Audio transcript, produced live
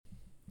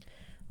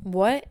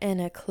What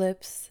an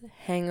eclipse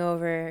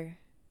hangover.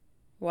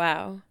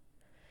 Wow.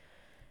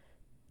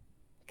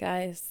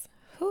 Guys,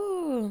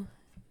 whew.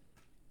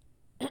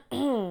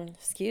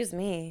 Excuse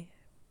me.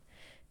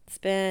 It's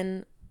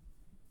been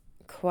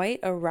quite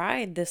a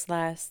ride this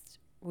last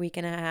week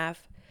and a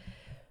half.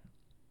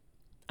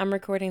 I'm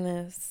recording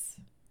this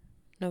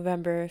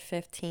November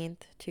 15th,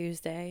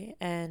 Tuesday,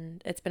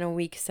 and it's been a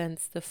week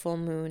since the full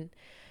moon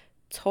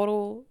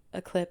total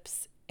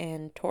eclipse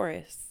in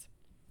Taurus.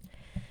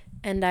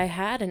 And I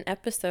had an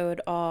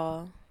episode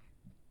all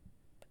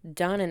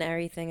done and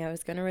everything. I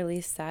was going to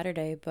release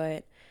Saturday,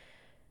 but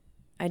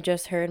I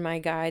just heard my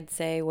guide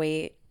say,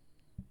 wait.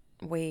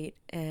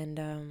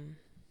 And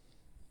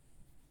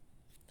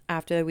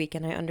after the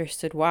weekend, I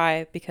understood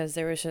why, because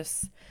there was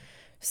just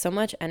so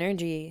much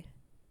energy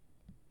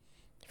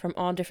from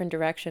all different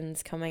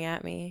directions coming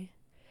at me.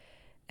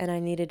 And I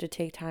needed to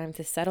take time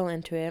to settle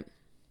into it.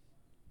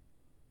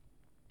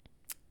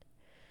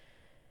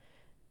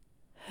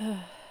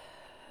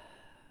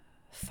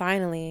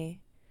 Finally,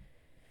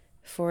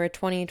 for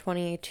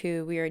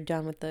 2022, we are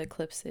done with the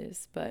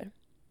eclipses, but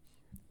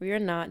we are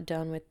not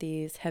done with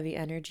these heavy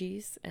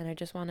energies. And I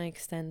just want to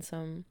extend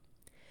some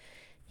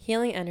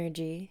healing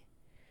energy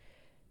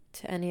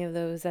to any of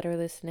those that are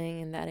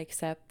listening and that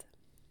accept,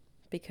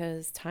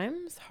 because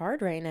time's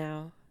hard right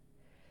now.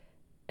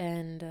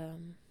 And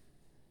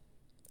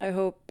I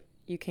hope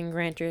you can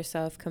grant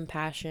yourself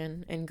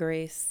compassion and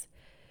grace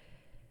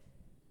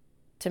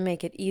to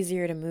make it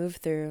easier to move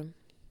through,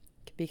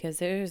 because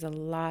there's a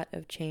lot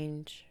of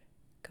change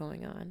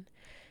going on.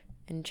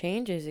 And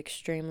change is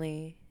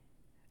extremely,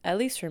 at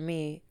least for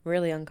me,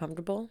 really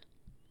uncomfortable.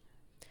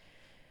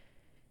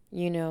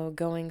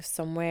 Going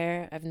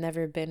somewhere I've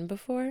never been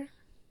before.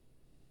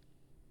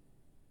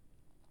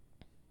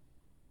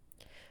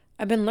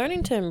 I've been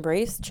learning to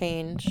embrace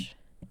change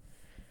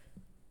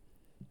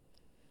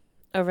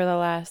over the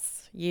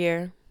last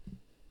year.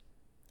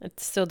 It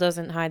still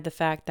doesn't hide the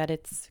fact that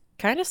it's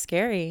kind of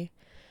scary.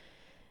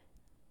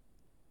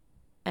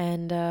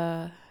 And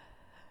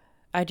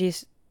I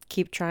just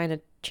keep trying to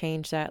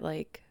change that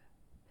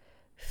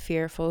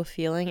fearful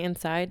feeling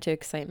inside to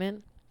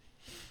excitement.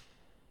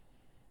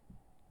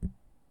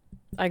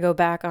 I go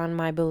back on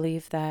my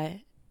belief that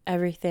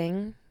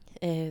everything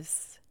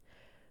is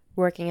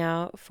working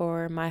out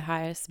for my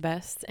highest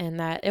best and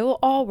that it will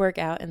all work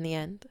out in the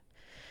end.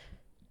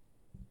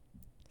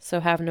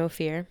 So have no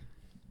fear.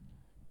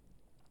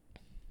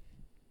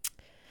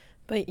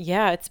 But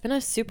yeah, it's been a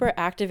super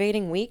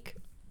activating week.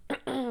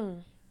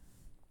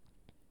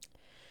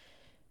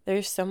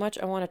 There's so much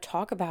I want to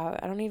talk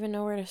about. I don't even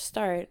know where to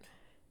start.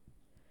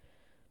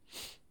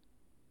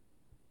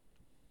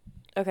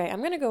 Okay,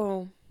 I'm going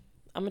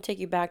to take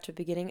you back to the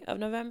beginning of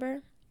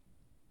November.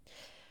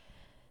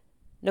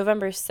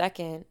 November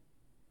 2nd,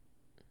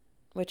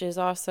 which is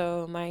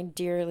also my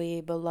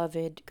dearly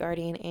beloved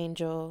guardian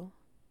angel,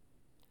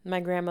 my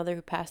grandmother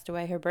who passed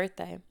away, her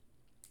birthday.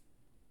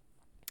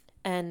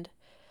 And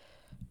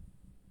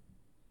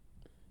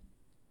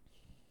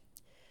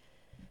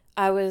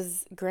I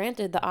was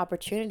granted the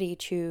opportunity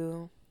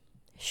to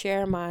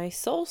share my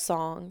soul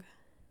song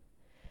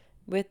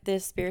with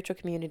this spiritual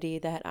community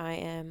that I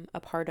am a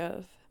part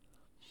of.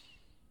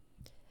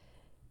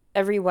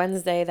 Every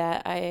Wednesday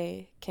that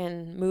I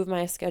can move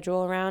my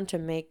schedule around to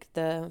make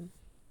the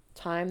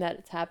time that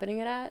it's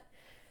happening at,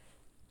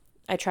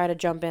 I try to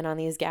jump in on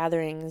these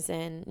gatherings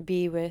and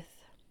be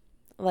with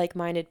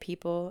like-minded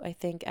people, I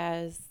think,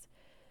 as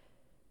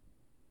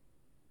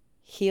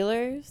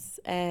healers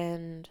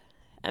and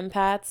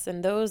empaths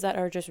and those that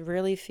are just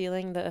really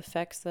feeling the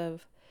effects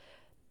of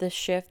the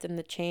shift and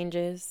the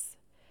changes.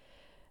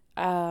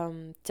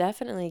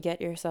 Definitely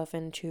get yourself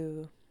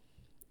into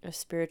a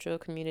spiritual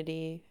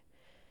community.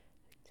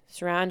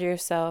 Surround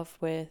yourself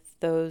with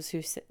those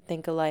who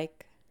think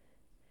alike,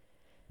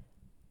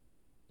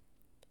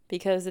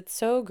 because it's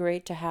so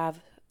great to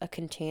have a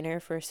container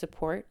for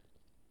support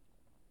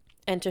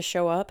and to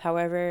show up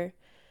however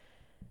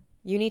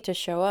you need to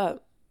show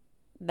up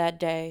that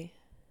day.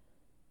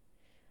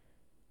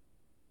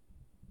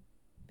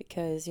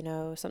 Because,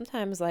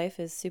 sometimes life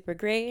is super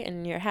great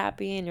and you're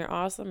happy and you're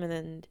awesome, and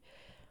then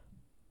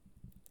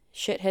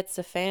shit hits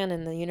the fan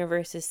and the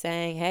universe is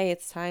saying, hey,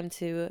 it's time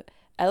to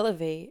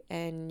elevate,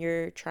 and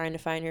you're trying to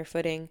find your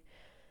footing.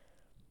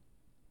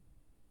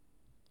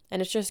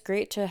 And it's just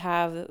great to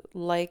have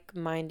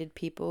like-minded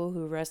people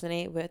who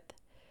resonate with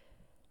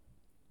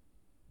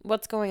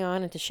what's going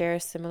on and to share a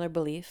similar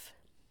belief.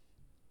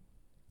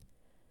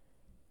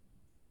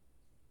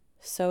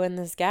 So in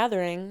this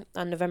gathering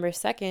on November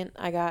 2nd,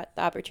 I got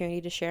the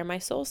opportunity to share my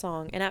soul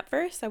song. And at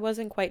first, I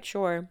wasn't quite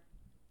sure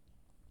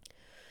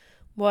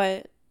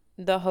what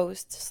the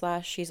host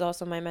 / she's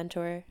also my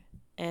mentor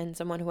and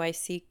someone who I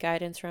seek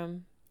guidance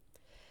from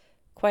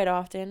quite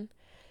often,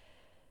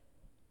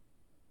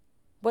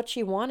 what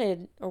she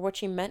wanted or what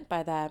she meant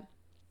by that.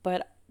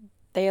 But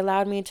they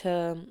allowed me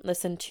to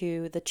listen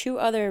to the 2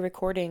 other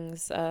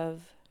recordings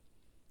of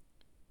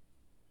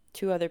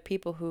 2 other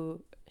people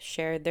who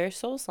shared their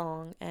soul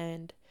song,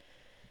 and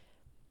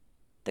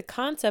the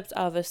concept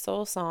of a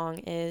soul song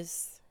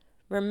is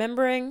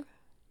remembering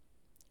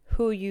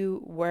who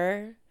you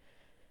were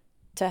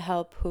to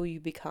help who you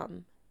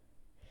become.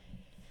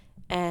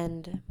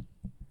 And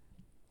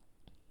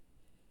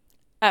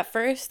at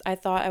first, I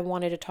thought I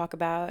wanted to talk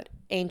about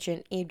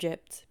ancient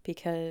Egypt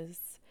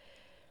because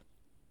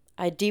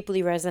I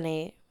deeply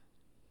resonate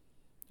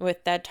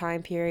with that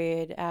time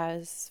period,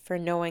 as for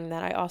knowing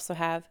that I also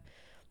have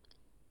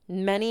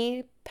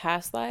many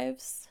past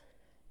lives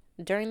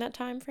during that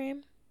time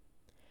frame.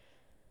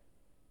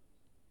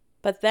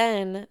 But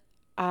then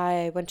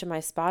I went to my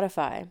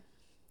Spotify,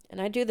 and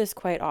I do this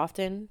quite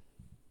often.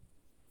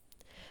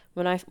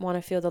 When I want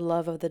to feel the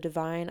love of the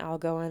divine, I'll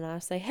go and I'll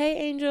say, "Hey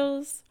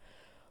angels,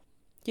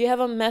 do you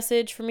have a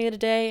message for me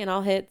today?" And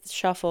I'll hit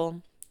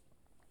shuffle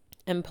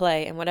and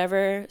play, and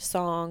whatever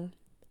song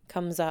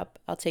comes up,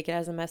 I'll take it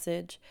as a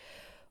message.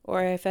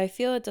 Or if I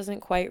feel it doesn't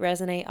quite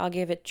resonate, I'll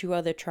give it 2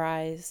 other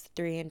tries,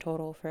 3 in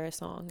total for a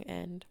song.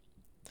 And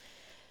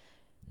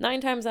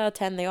 9 times out of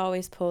 10, they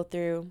always pull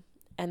through.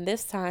 And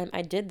this time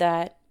I did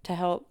that to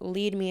help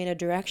lead me in a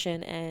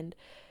direction. And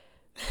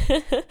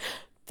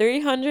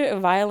 300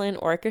 Violin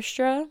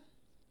Orchestra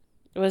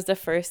was the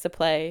first to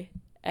play.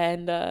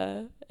 And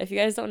if you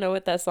guys don't know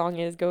what that song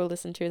is, go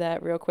listen to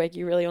that real quick.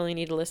 You really only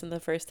need to listen to the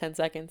first 10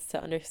 seconds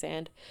to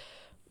understand.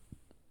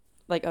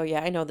 Like, oh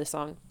yeah, I know this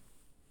song.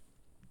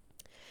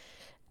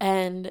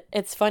 And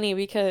it's funny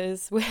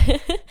because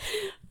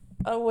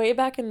way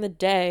back in the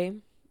day,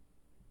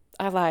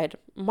 I lied,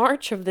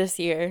 March of this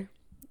year,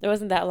 it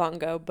wasn't that long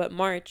ago, but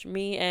March,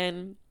 me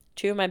and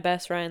 2 of my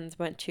best friends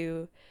went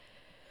to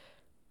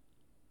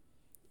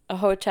a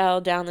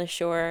hotel down the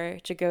shore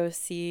to go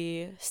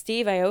see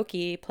Steve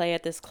Aoki play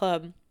at this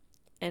club.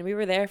 And we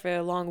were there for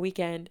a long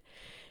weekend.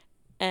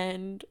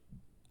 And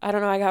I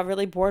don't know, I got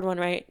really bored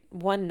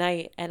one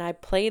night and I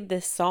played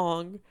this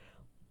song.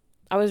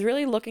 I was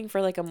really looking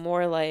for like a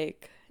more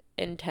like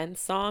intense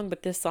song,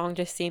 but this song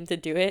just seemed to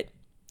do it.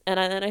 And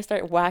then I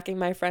start whacking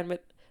my friend with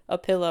a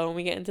pillow and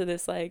we get into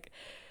this like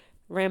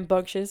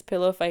rambunctious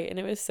pillow fight, and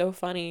it was so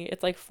funny.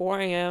 It's like 4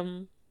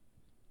 a.m.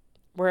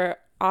 We're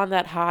on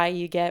that high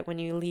you get when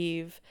you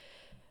leave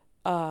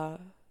a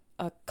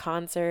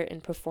concert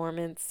and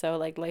performance. So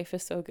like life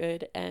is so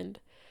good, and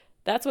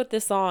that's what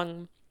this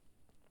song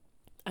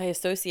I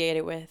associate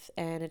it with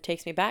and it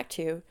takes me back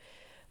to.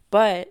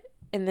 But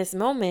in this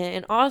moment,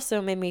 it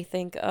also made me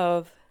think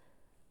of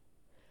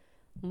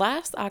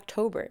last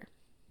October.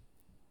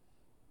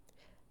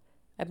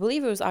 I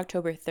believe it was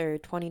October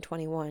 3rd,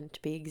 2021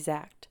 to be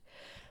exact.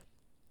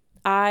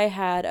 I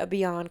had a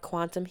Beyond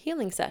Quantum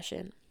Healing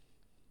session.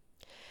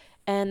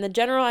 And the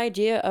general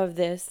idea of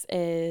this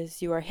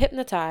is you are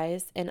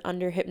hypnotized and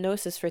under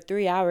hypnosis for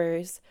 3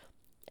 hours,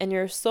 and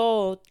your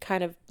soul,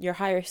 kind of your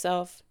higher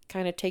self,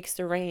 kind of takes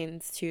the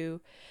reins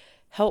to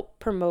help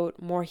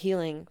promote more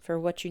healing for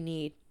what you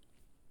need.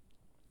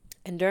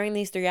 And during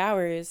these 3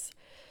 hours,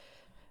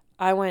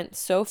 I went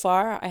so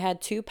far. I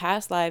had 2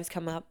 past lives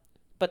come up.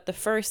 But the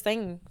first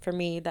thing for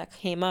me that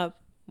came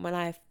up when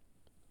I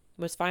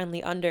was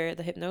finally under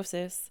the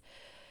hypnosis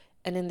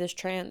and in this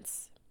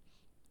trance,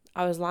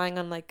 I was lying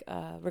on like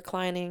a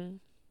reclining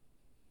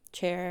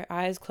chair,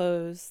 eyes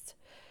closed,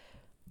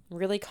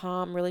 really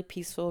calm, really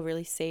peaceful,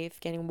 really safe,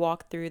 getting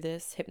walked through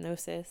this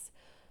hypnosis.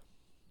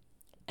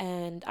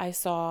 And I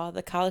saw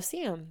the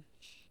Colosseum.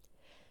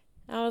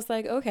 I was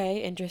like, okay,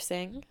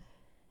 interesting.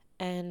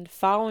 And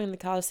following the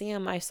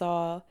Colosseum, I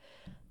saw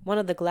one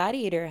of the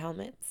Gladiator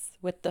helmets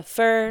with the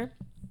fur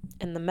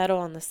and the metal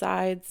on the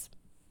sides.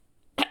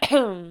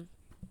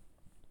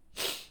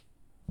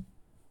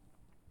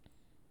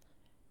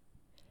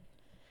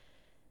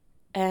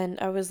 And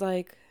I was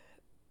like,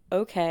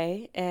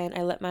 okay. And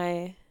I let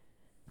my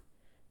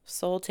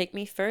soul take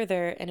me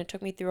further, and it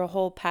took me through a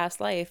whole past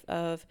life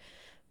of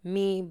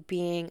me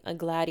being a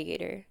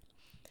gladiator.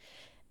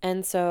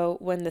 And so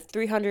when the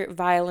 300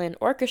 Violin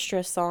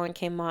Orchestra song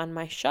came on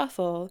my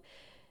shuffle,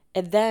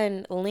 it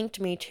then linked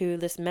me to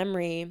this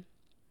memory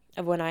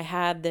of when I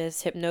had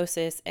this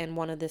hypnosis and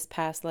one of this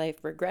past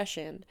life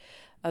regression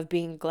of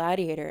being a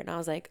gladiator. And I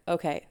was like,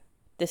 okay,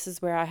 this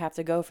is where I have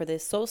to go for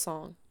this soul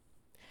song.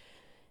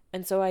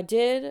 And so I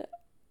did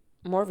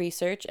more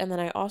research, and then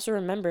I also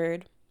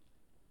remembered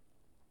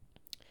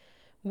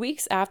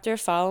weeks after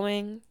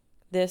following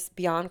this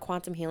Beyond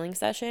Quantum Healing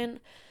session,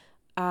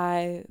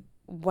 I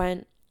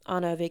went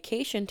on a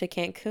vacation to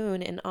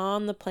Cancun, and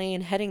on the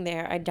plane heading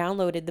there, I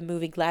downloaded the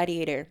movie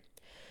Gladiator,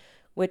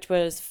 which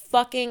was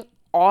fucking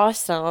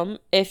awesome.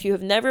 If you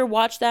have never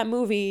watched that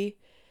movie,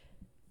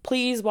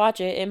 please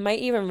watch it. It might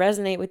even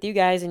resonate with you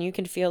guys, and you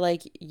can feel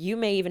like you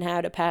may even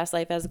have a past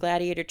life as a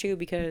gladiator too,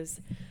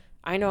 because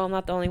I know I'm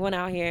not the only one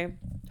out here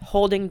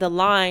holding the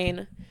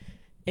line.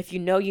 If you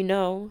know, you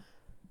know.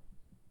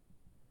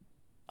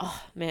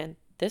 Oh, man,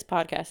 this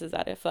podcast is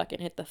at it fucking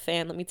hit the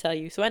fan, let me tell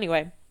you. So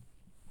anyway,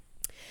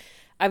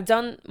 I've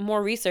done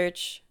more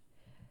research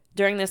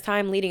during this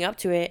time leading up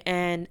to it,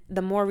 and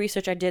the more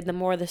research I did, the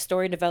more the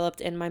story developed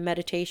in my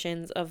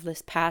meditations of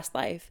this past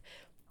life.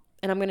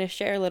 And I'm going to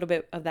share a little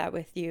bit of that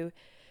with you.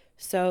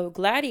 So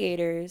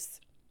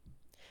gladiators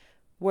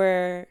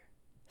were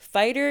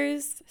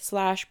fighters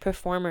 /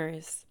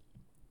 performers.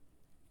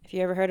 If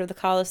you ever heard of the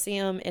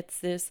Colosseum, it's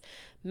this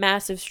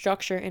massive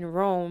structure in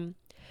Rome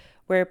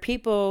where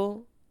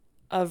people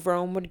of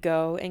Rome would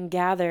go and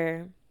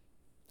gather,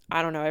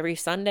 I don't know, every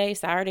Sunday,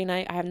 Saturday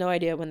night. I have no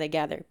idea when they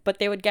gather, but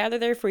they would gather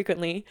there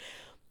frequently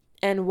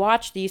and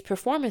watch these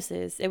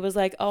performances. It was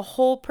like a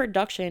whole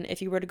production.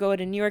 If you were to go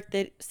to New York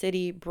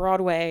City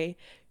Broadway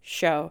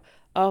show,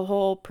 a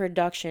whole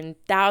production,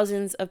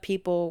 thousands of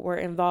people were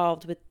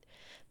involved with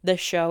the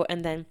show,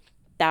 and then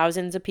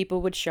thousands of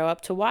people would show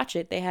up to watch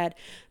it. They had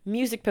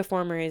music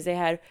performers, they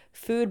had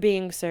food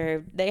being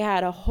served, they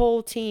had a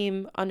whole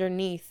team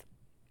underneath,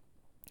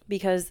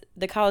 because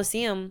the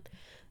Colosseum,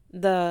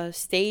 the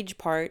stage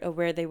part of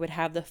where they would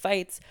have the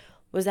fights,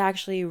 was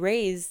actually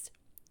raised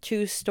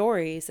 2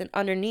 stories, and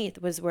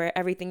underneath was where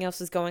everything else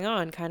was going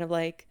on, kind of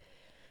like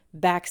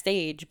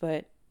backstage,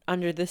 but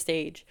under the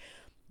stage.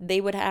 They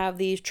would have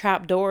these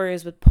trap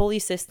doors with pulley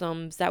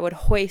systems that would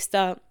hoist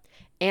up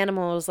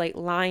animals like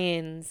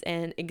lions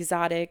and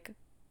exotic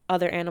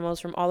other animals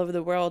from all over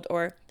the world,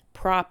 or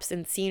props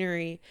and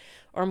scenery,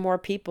 or more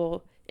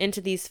people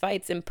into these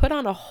fights, and put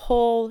on a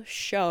whole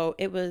show.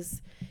 It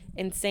was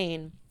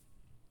insane,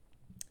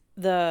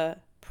 the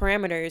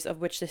parameters of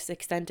which this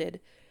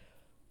extended.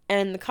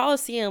 And the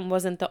Colosseum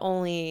wasn't the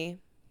only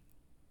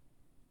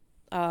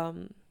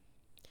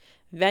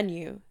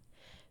venue.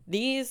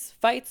 These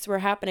fights were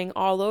happening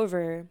all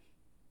over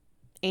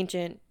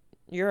ancient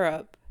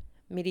Europe,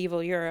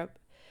 medieval Europe,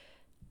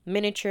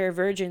 miniature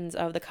versions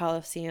of the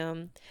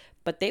Colosseum,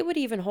 but they would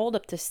even hold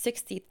up to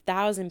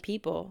 60,000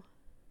 people.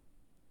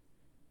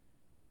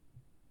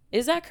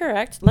 Is that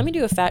correct? Let me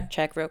do a fact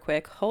check real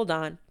quick. Hold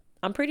on.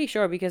 I'm pretty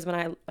sure, because when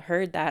I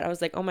heard that, I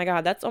was like, oh my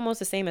God, that's almost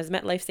the same as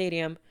MetLife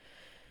Stadium.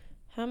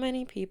 How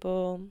many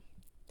people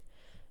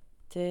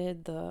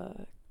did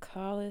the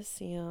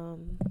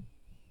Colosseum?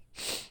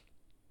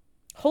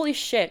 Holy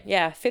shit.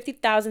 Yeah,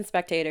 50,000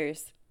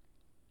 spectators.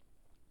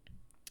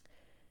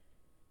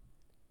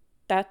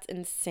 That's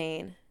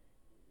insane.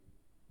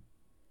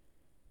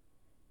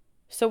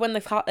 So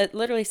it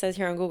literally says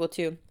here on Google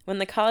too, when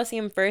the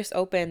Colosseum first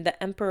opened,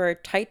 the Emperor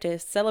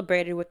Titus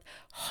celebrated with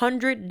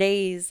 100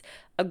 days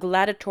of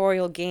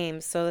gladiatorial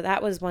games. So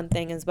that was one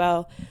thing as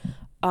well.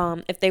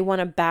 If they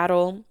won a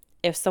battle,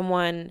 if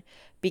someone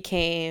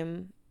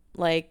became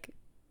like,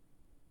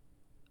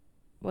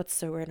 what's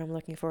the word I'm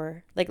looking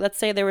for? Like, let's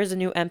say there was a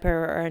new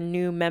emperor or a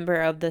new member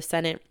of the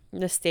Senate,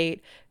 the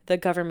state, the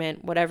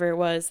government, whatever it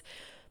was,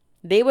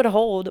 they would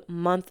hold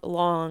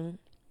month-long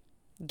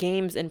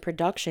games and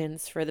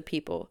productions for the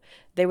people.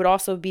 They would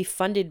also be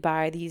funded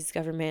by these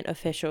government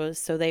officials,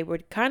 so they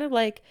would kind of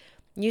like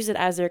use it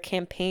as their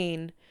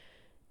campaign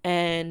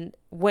and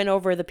win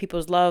over the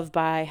people's love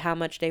by how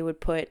much they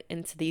would put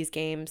into these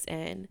games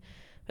and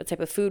what type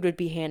of food would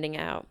be handing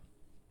out.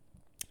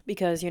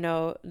 Because,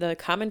 the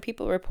common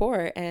people were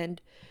poor, and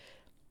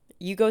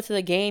you go to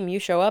the game, you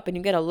show up and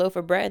you get a loaf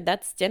of bread.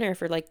 That's dinner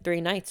for like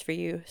 3 nights for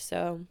you.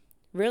 So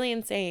really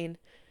insane.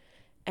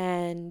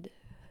 And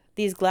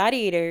these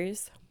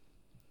gladiators,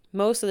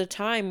 most of the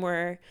time,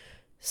 were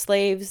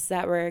slaves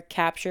that were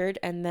captured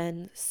and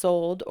then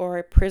sold,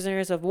 or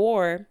prisoners of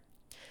war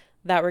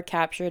that were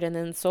captured and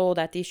then sold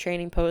at these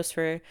training posts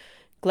for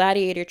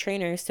gladiator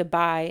trainers to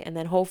buy and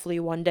then hopefully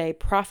one day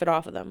profit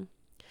off of them.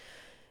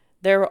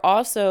 There were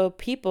also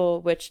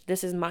people, which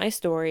this is my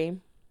story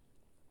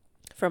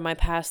from my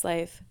past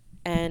life.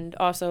 And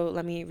also,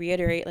 let me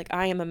reiterate, like,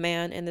 I am a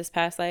man in this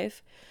past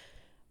life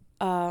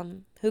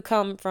who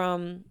come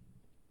from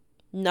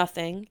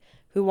nothing,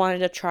 who wanted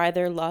to try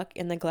their luck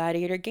in the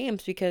gladiator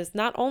games, because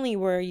not only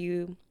were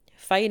you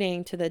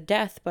fighting to the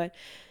death, but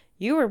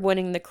you were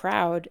winning the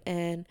crowd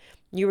and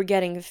you were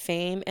getting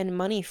fame and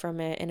money from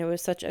it. And it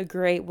was such a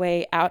great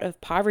way out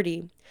of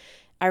poverty.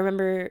 I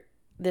remember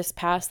this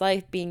past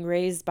life being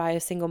raised by a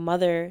single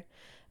mother,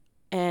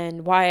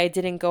 and why I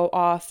didn't go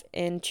off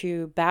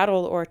into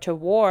battle or to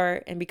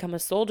war and become a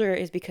soldier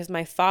is because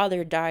my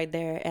father died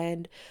there.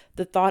 And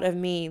the thought of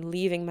me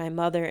leaving my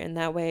mother in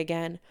that way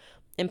again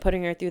and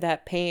putting her through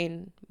that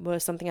pain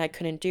was something I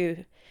couldn't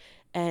do.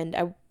 And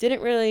I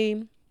didn't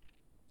really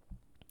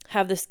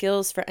have the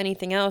skills for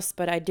anything else,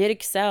 but I did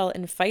excel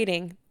in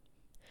fighting.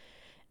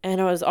 And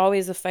I was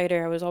always a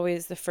fighter. I was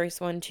always the first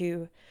one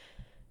to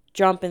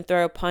jump and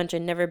throw a punch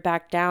and never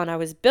back down. I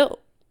was built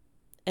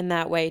in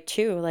that way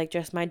too, like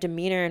just my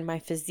demeanor and my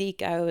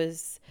physique. I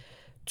was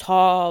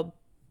tall,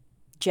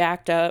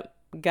 jacked up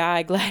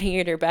guy,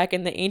 gladiator back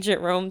in the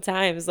ancient Rome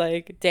times.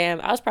 Like, damn,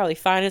 I was probably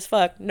fine as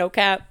fuck, no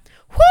cap.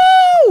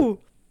 Woo!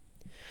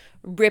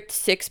 Ripped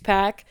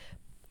 6-pack,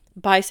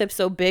 biceps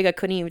so big I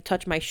couldn't even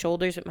touch my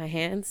shoulders with my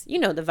hands. You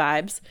know the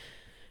vibes.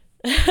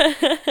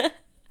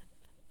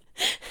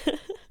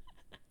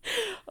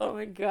 Oh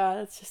my God,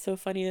 that's just so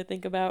funny to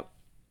think about.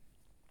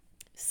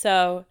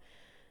 So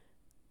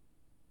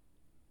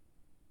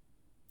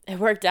it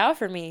worked out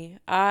for me.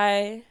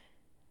 I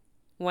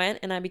went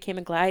and I became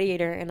a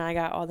gladiator, and I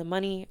got all the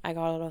money, I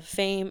got all the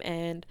fame,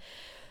 and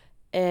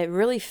it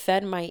really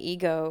fed my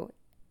ego.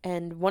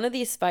 And one of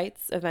these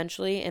fights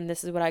eventually, and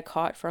this is what I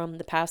caught from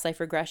the past life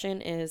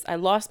regression, is I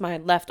lost my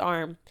left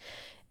arm.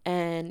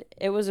 And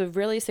it was a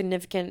really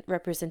significant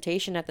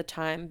representation at the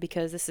time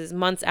because this is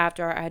months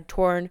after I had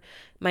torn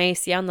my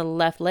ACL in the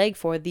left leg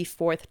for the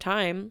fourth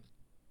time.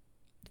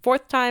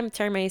 Fourth time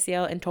tearing my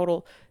ACL in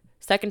total,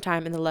 second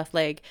time in the left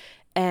leg.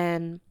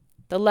 And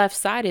the left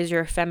side is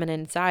your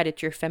feminine side,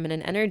 it's your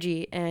feminine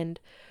energy. And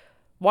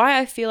why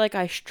I feel like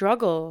I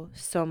struggle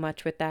so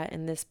much with that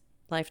in this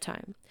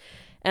lifetime.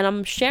 And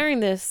I'm sharing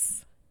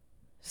this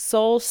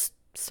soul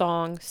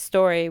song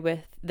story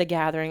with the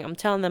gathering. I'm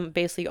telling them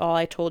basically all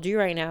I told you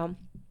right now.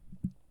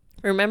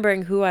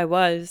 Remembering who I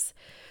was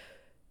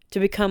to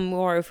become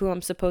more of who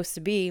I'm supposed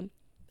to be.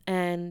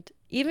 And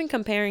even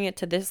comparing it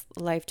to this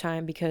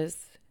lifetime,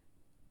 because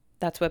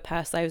that's what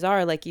past lives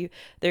are. Like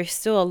there's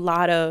still a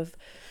lot of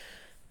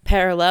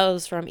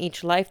parallels from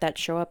each life that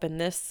show up in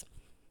this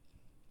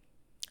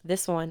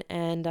one.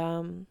 And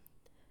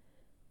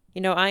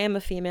I am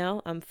a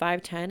female. I'm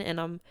 5'10" and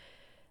I'm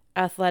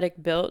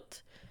athletic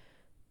built.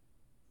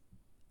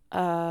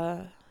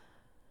 And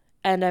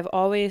I've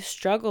always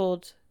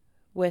struggled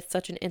with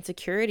such an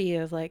insecurity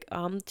of like,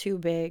 I'm too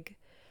big.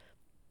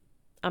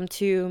 I'm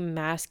too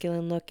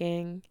masculine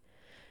looking.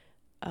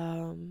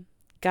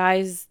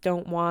 Guys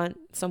don't want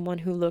someone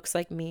who looks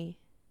like me,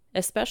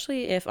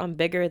 especially if I'm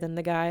bigger than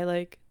the guy.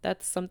 Like,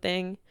 that's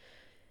something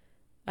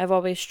I've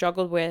always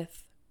struggled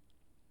with,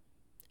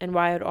 and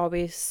why I'd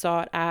always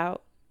sought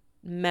out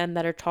men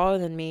that are taller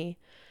than me,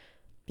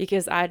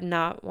 because I'd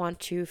not want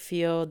to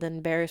feel the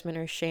embarrassment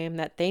or shame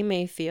that they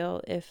may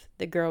feel if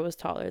the girl was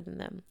taller than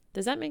them.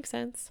 Does that make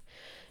sense?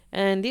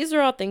 And these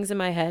are all things in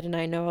my head, and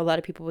I know a lot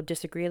of people would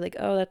disagree, like,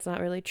 oh, that's not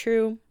really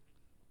true.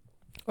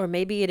 Or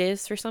maybe it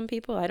is for some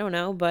people, I don't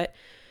know, but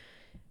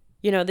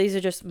these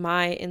are just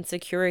my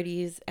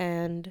insecurities.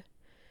 And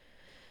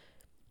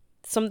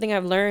something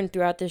I've learned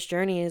throughout this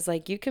journey is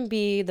like, you can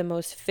be the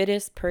most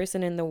fittest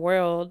person in the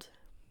world,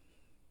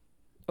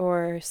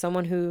 or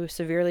someone who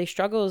severely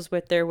struggles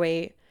with their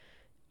weight.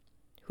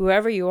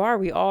 Whoever you are,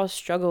 we all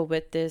struggle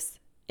with this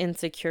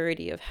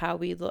insecurity of how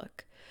we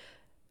look.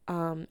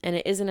 And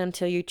it isn't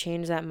until you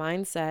change that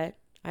mindset,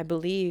 I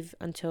believe,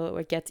 until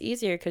it gets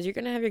easier, because you're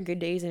going to have your good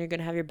days and you're going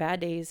to have your bad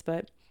days.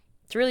 But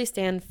to really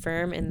stand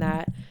firm in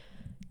that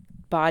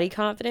body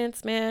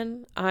confidence,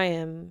 man, I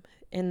am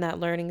in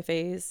that learning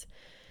phase.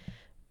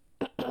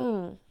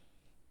 And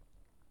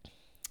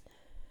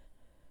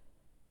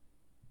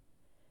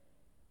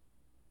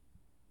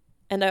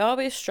I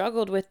always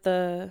struggled with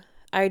the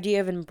idea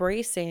of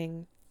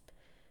embracing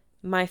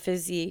my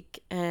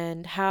physique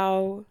and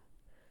how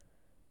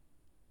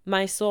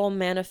my soul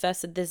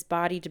manifested this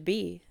body to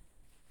be.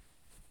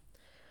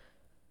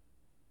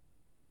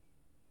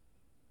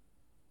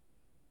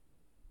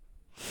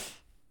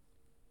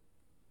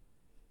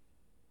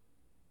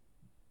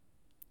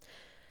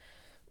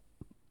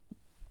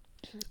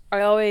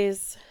 I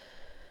always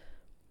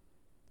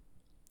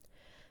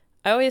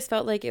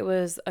felt like it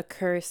was a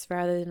curse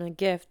rather than a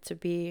gift to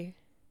be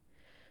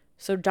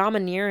so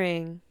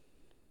domineering,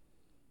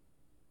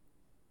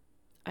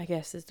 I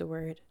guess is the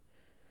word.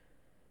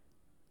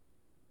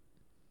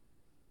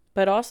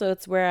 But also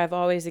it's where I've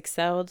always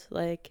excelled.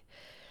 Like,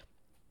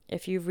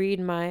 if you read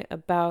my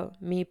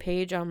About Me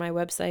page on my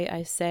website,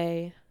 I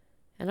say,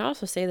 and I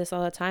also say this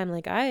all the time,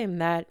 like, I am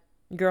that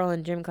girl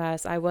in gym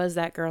class. I was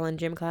that girl in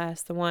gym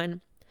class, the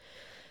one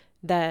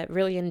that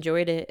really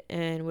enjoyed it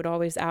and would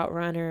always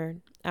outrun or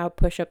out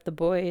push up the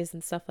boys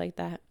and stuff like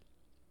that.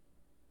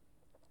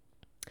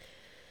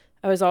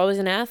 I was always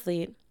an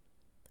athlete.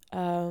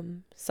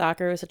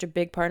 Soccer was such a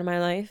big part of my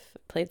life. I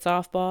played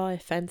softball. I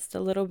fenced a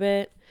little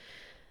bit.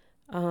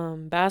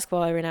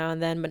 Basketball every now and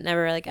then, but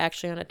never like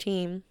actually on a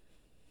team.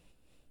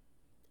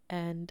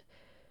 And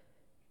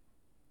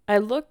I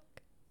look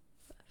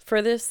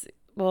for this.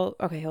 Well,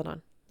 okay, hold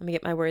on. Let me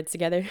get my words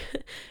together.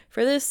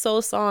 For this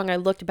soul song, I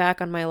looked back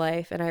on my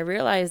life and I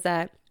realized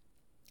that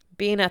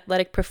being an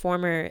athletic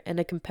performer and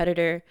a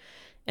competitor,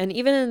 and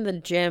even in the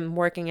gym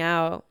working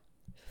out,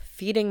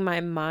 feeding my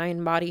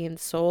mind, body, and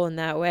soul in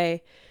that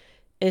way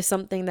is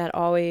something that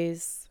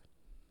always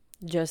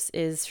just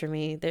is for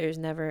me. There's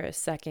never a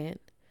second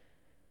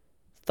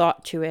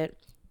thought to it.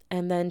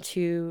 And then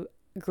to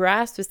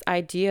grasp this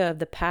idea of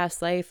the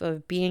past life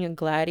of being a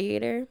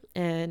gladiator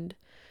and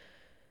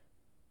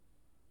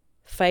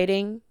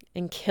fighting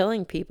and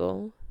killing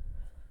people,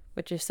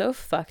 which is so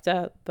fucked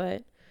up,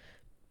 but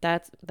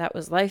that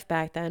was life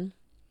back then.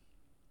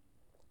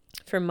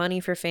 For money,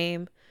 for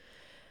fame.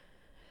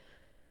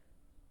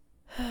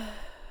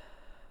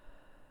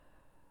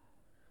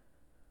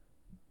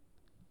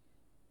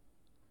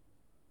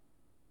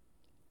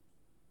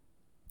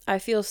 I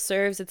feel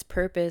serves its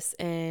purpose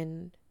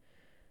in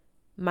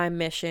my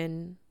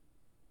mission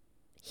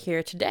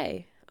here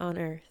today on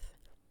Earth.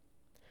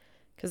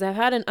 Because I've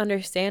had an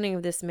understanding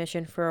of this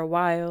mission for a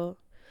while,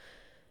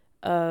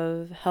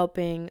 of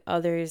helping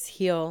others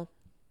heal.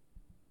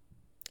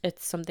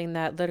 It's something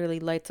that literally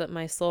lights up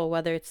my soul,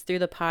 whether it's through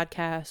the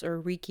podcast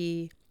or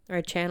Reiki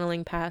or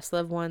channeling past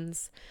loved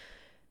ones.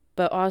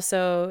 but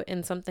also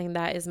in something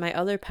that is my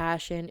other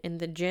passion in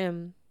the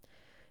gym,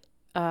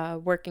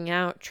 working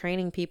out,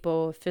 training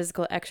people,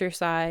 physical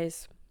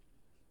exercise,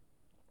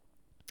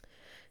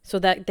 so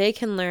that they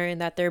can learn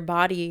that their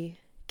body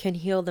can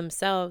heal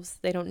themselves.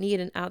 They don't need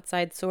an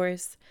outside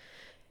source.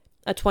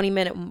 A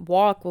 20-minute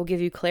walk will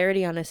give you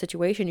clarity on a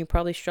situation you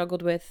probably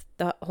struggled with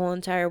the whole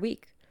entire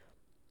week.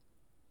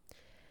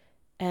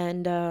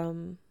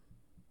 And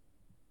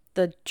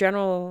the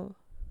general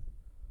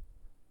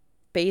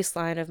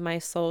baseline of my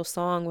soul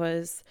song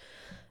was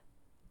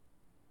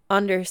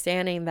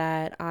understanding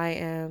that I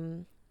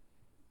am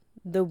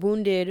the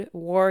wounded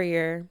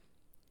warrior,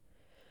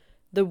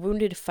 the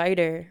wounded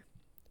fighter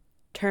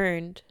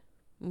turned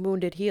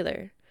wounded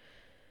healer.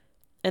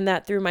 And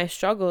that through my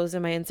struggles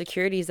and my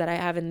insecurities that I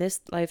have in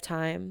this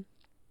lifetime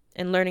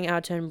and learning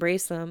how to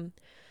embrace them,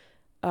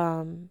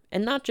 and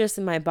not just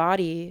in my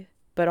body,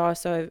 but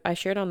also I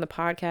shared on the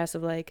podcast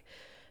of like,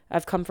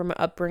 I've come from an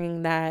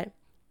upbringing that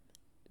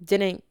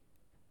didn't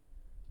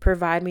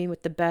provide me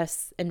with the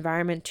best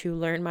environment to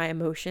learn my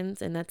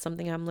emotions. And that's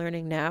something I'm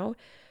learning now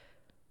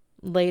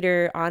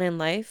later on in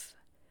life,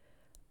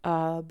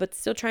 but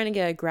still trying to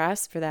get a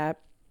grasp for that.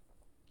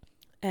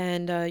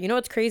 And you know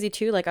what's crazy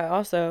too? Like I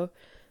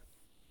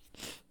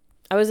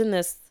was in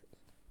this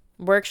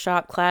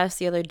workshop class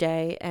the other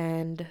day,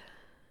 and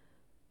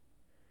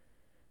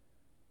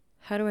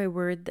how do I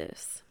word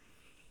this?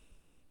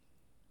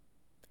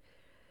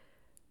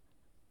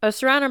 I was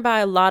surrounded by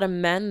a lot of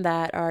men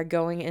that are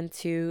going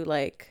into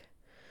like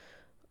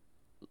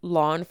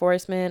law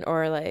enforcement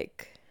or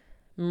like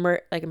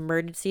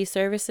emergency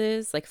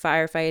services, like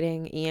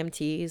firefighting,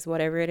 EMTs,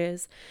 whatever it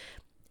is.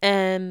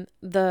 And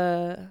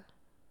the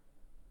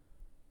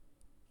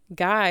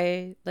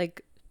guy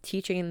like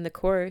teaching the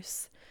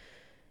course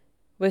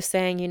was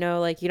saying, you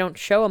know, like you don't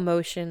show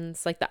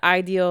emotions. Like the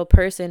ideal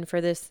person for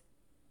this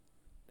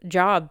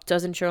job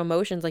doesn't show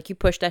emotions. Like you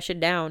push that shit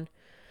down.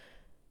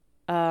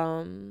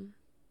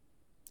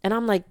 And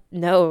I'm like,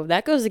 no,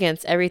 that goes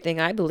against everything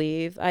I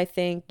believe. I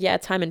think, yeah,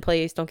 time and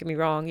place, don't get me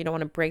wrong. You don't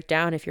want to break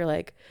down if you're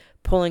like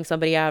pulling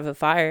somebody out of a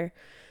fire.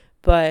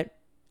 But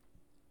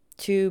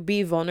to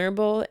be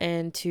vulnerable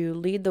and to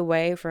lead the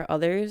way for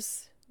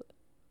others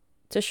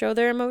to show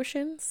their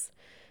emotions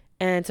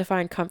and to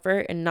find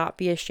comfort and not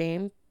be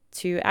ashamed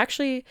to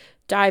actually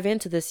dive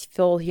into this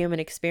full human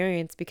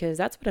experience, because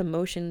that's what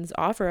emotions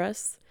offer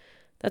us.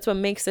 That's what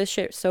makes this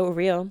shit so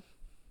real.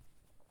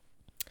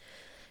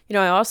 You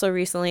know, I also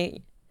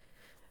recently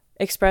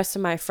expressed to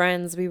my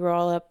friends, we were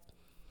all up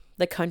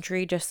the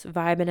country just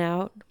vibing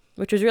out,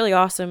 which was really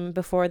awesome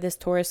before this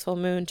Taurus full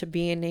moon, to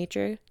be in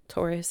nature.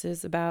 Taurus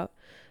is about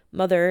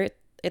Mother Earth.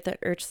 It's the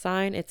earth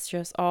sign. It's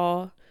just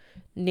all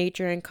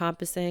nature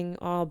encompassing,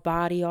 all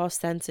body, all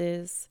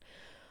senses.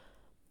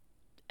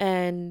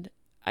 And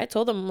I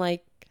told them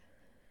like,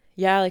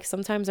 yeah, like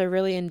sometimes I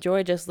really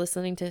enjoy just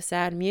listening to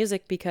sad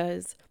music,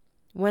 because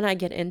when I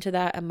get into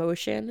that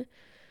emotion,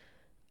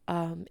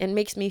 it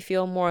makes me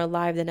feel more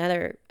alive than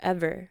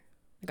ever.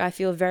 Like I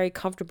feel very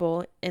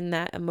comfortable in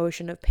that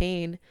emotion of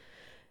pain.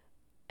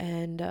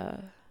 And I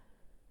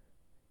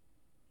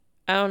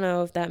don't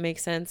know if that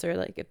makes sense or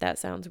like if that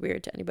sounds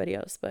weird to anybody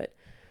else, but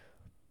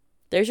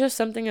there's just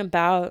something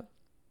about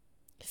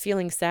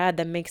feeling sad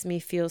that makes me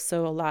feel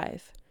so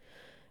alive.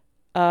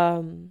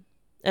 And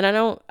I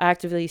don't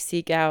actively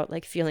seek out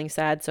like feeling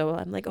sad, so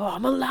I'm like, oh,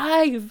 I'm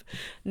alive.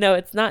 No,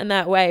 it's not in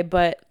that way,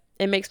 but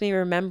it makes me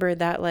remember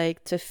that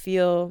like to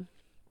feel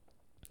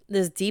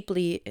this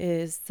deeply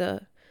is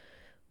the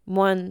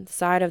one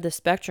side of the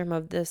spectrum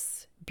of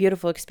this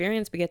beautiful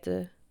experience we get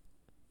to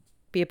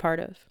be a part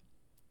of.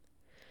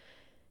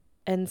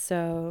 And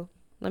so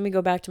let me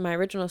go back to my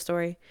original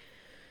story.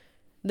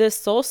 This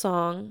soul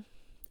song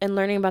and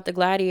learning about the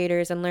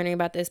gladiators and learning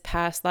about this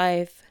past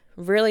life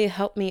really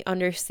helped me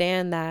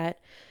understand that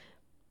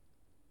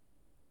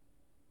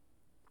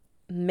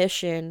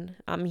mission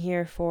I'm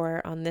here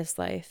for on this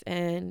life.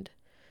 And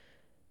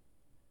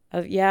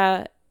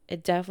yeah,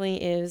 it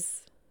definitely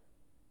is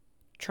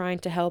trying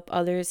to help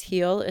others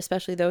heal,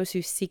 especially those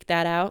who seek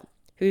that out,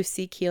 who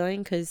seek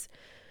healing, because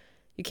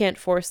you can't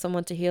force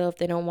someone to heal if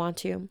they don't want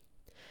to.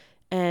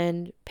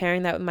 And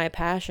pairing that with my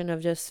passion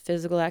of just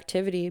physical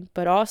activity,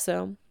 but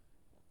also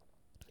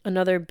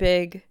another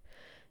big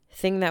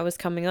thing that was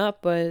coming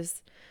up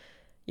was,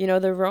 you know,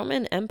 the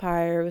Roman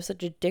Empire was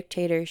such a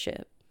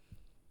dictatorship.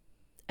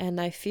 And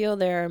I feel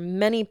there are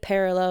many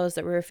parallels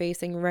that we're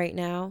facing right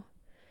now,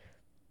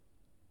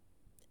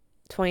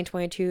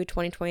 2022,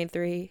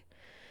 2023.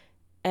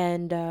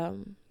 And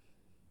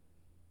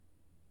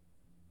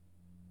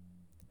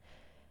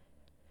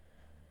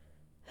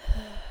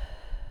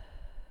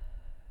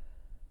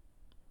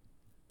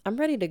I'm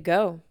ready to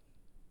go.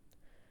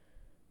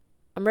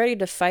 I'm ready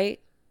to fight.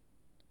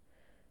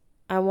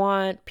 I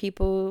want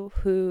people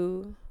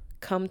who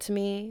come to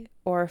me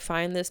or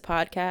find this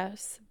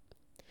podcast,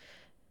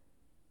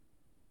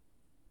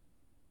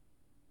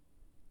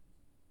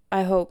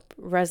 I hope,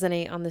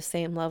 resonate on the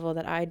same level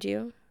that I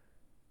do.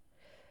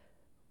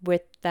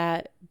 With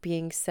that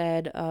being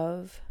said,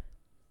 of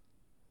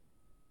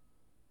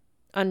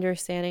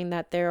understanding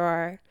that there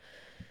are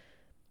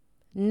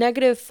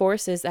negative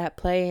forces at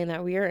play and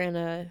that we are in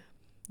a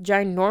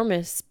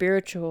ginormous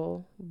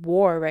spiritual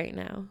war right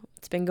now.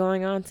 It's been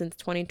going on since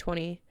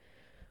 2020.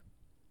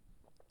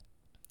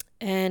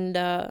 And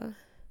the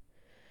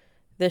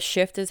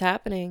shift is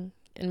happening.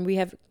 And we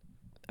have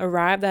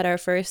arrived at our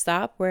first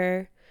stop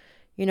where,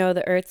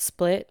 the earth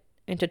split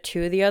into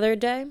two the other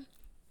day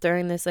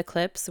during this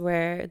eclipse,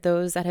 where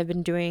those that have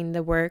been doing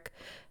the work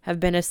have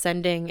been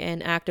ascending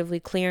and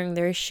actively clearing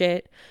their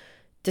shit,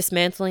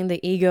 dismantling the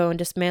ego and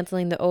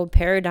dismantling the old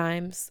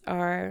paradigms,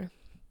 are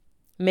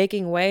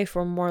making way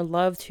for more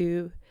love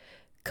to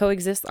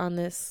coexist on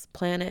this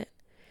planet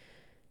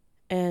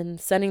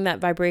and sending that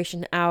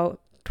vibration out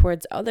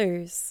towards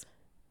others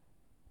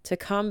to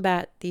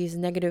combat these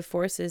negative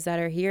forces that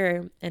are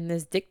here and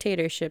this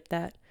dictatorship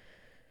that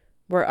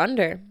we're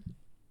under.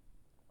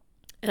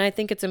 And I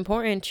think it's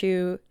important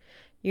to,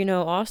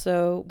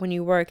 also when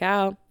you work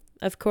out,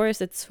 of course,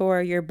 it's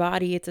for your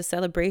body. It's a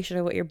celebration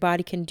of what your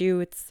body can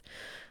do. It's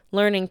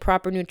learning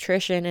proper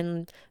nutrition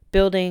and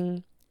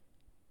building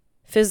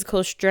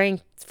physical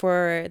strength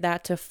for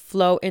that to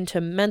flow into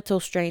mental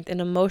strength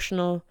and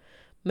emotional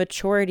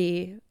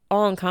maturity,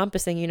 all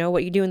encompassing.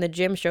 What you do in the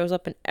gym shows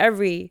up in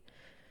every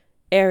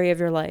area of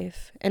your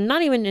life, and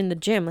not even in the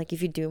gym. Like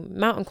if you do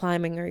mountain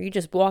climbing or you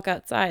just walk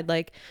outside,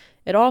 like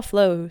it all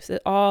flows,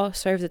 it all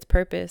serves its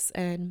purpose.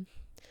 And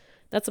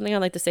that's something I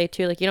like to say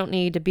too. Like you don't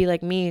need to be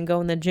like me and go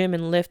in the gym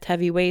and lift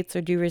heavy weights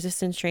or do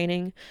resistance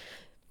training.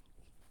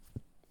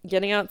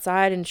 Getting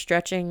outside and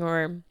stretching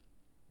or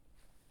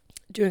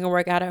doing a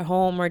workout at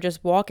home or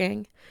just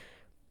walking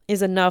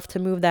is enough to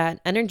move that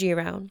energy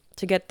around,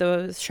 to get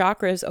those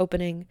chakras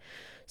opening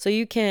so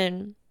you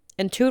can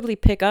intuitively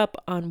pick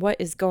up on what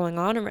is going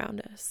on around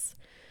us.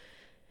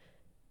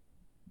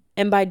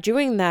 And by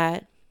doing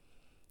that,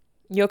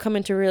 you'll come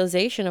into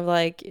realization of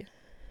like,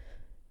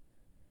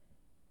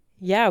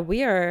 yeah,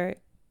 we are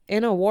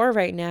in a war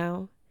right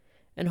now,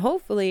 and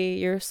hopefully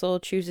your soul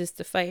chooses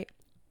to fight,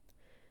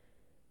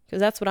 because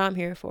that's what I'm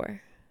here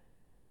for.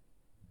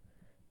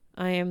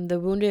 I am the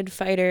wounded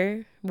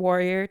fighter,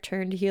 warrior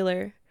turned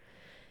healer,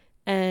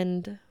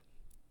 and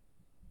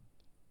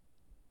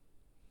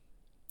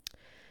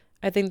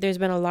I think there's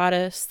been a lot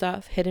of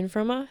stuff hidden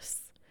from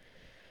us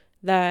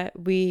that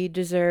we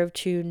deserve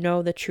to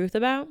know the truth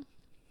about.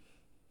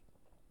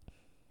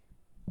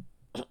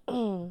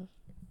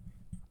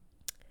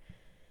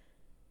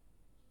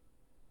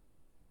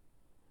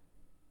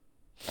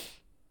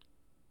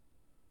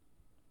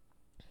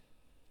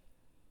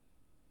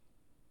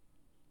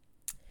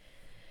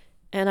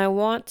 And I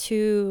want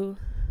to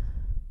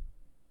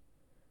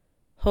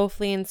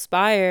hopefully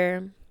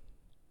inspire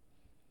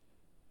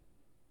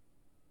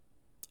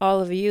all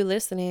of you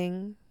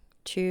listening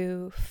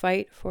to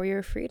fight for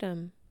your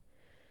freedom.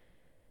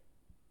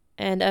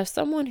 And as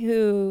someone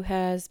who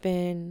has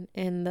been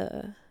in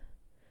the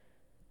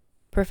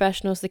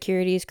professional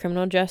securities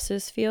criminal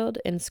justice field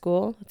in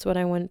school, that's what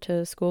I went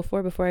to school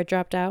for before I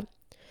dropped out,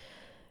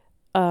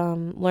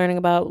 learning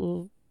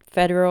about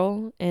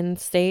federal and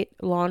state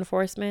law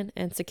enforcement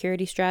and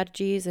security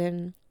strategies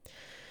and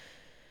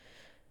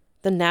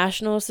the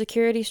national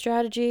security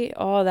strategy,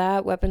 all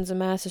that, weapons of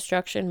mass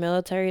destruction,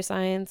 military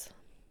science.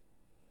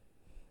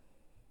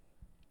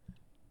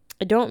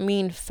 I don't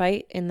mean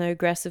fight in the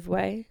aggressive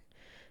way.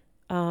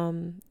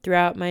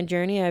 Throughout my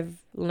journey, I've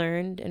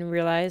learned and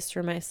realized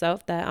for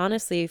myself that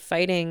honestly,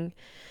 fighting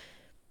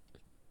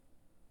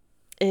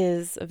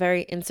is a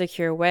very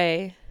insecure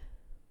way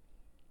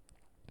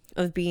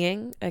of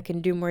being. I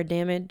can do more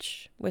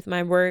damage with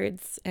my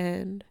words.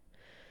 And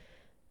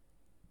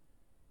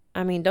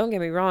I mean, don't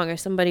get me wrong,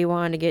 if somebody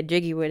wanted to get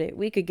jiggy with it,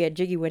 we could get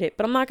jiggy with it,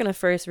 but I'm not going to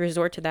first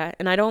resort to that.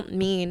 And I don't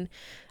mean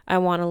I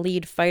want to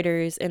lead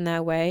fighters in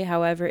that way.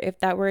 However, if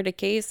that were the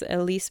case,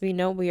 at least we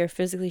know we are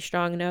physically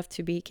strong enough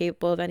to be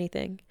capable of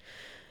anything.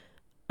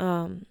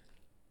 But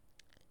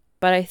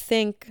I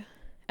think,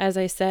 as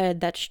I said,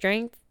 that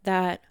strength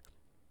that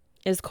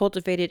is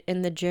cultivated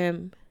in the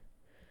gym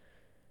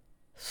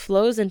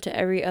flows into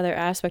every other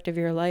aspect of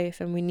your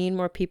life. And we need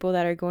more people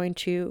that are going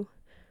to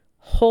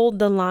hold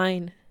the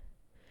line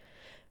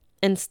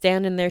and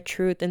stand in their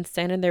truth and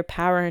stand in their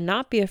power and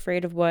not be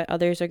afraid of what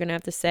others are going to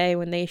have to say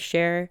when they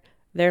share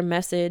their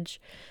message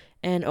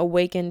and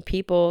awaken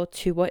people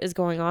to what is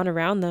going on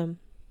around them.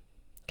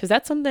 Because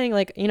that's something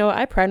like,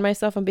 I pride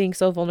myself on being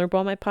so vulnerable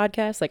on my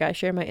podcast. Like I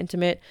share my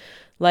intimate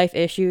life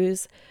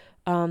issues.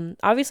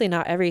 Obviously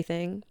not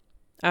everything.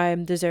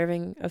 I'm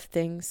deserving of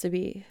things to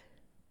be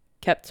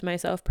kept to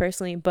myself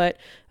personally, but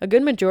a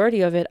good majority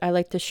of it I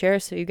like to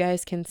share so you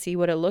guys can see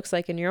what it looks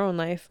like in your own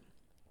life.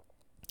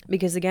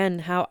 Because again,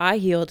 how I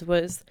healed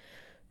was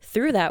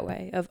through that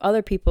way of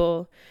other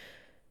people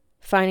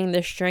finding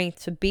the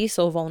strength to be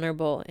so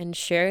vulnerable and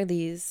share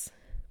these,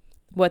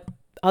 what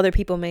other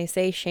people may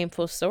say,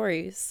 shameful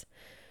stories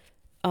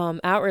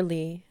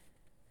outwardly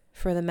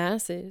for the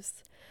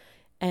masses.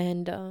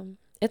 And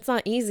it's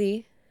not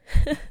easy.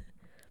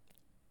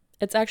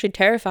 It's actually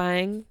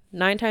terrifying.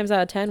 9 times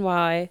out of 10, while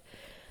I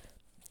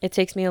it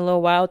takes me a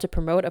little while to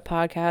promote a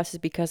podcast is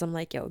because I'm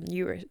like, yo,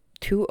 you were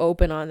too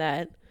open on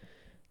that.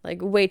 Like,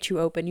 way too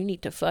open. You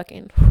need to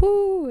fucking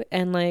whoo.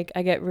 And like,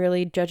 I get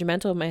really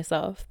judgmental of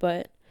myself.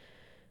 But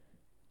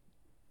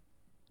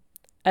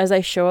as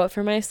I show up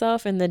for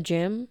myself in the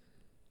gym,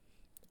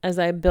 as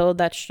I build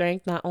that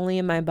strength, not only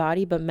in my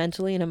body, but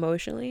mentally and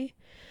emotionally,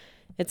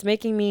 it's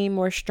making me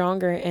more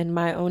stronger in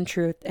my own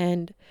truth.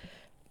 And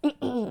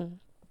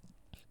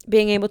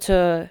being able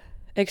to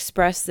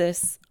express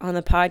this on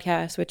the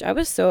podcast, which I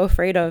was so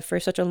afraid of for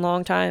such a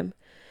long time.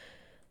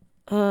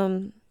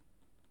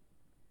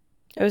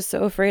 I was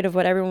so afraid of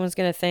what everyone was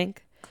going to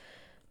think.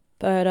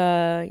 But,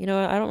 you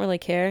know, I don't really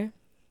care.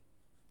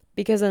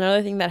 Because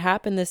another thing that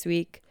happened this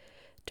week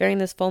during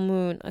this full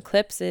moon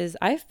eclipse is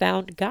I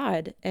found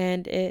God.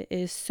 And it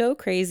is so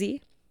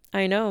crazy.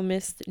 I know,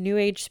 Miss New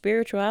Age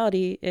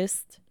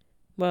Spirituality-ist.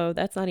 Whoa,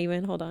 that's not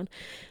even, hold on.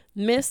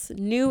 Miss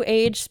New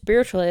Age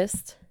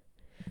Spiritualist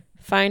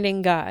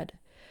finding God.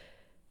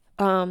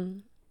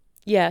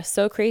 Yeah,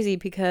 so crazy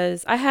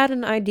because I had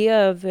an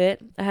idea of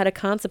it. I had a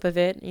concept of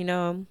it, you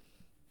know.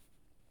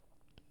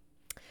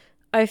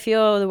 I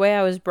feel the way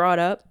I was brought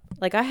up,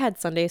 like I had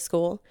Sunday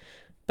school,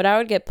 but I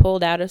would get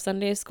pulled out of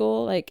Sunday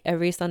school like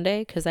every Sunday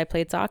because I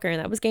played soccer and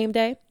that was game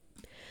day.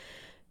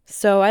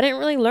 So I didn't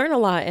really learn a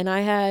lot and I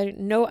had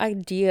no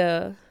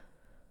idea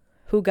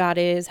who God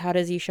is, how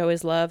does he show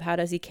his love, how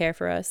does he care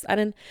for us. I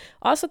didn't,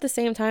 also at the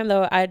same time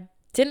though, I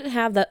didn't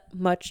have that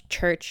much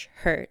church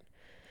hurt,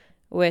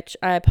 which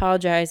I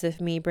apologize if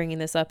me bringing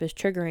this up is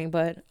triggering,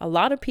 but a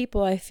lot of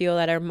people I feel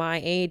that are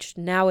my age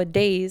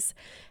nowadays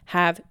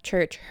have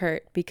church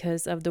hurt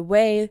because of the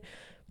way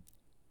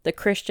the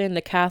Christian,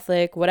 the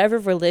Catholic, whatever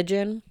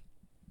religion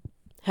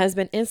has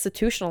been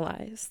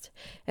institutionalized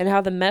and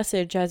how the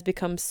message has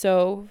become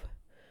so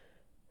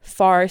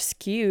far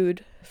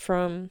skewed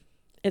from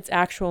its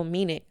actual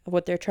meaning of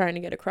what they're trying to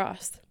get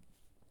across.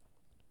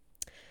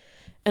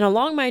 And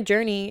along my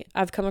journey,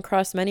 I've come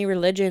across many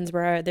religions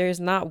where there's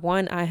not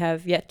one I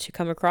have yet to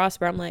come across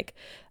where I'm like,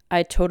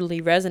 I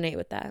totally resonate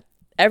with that.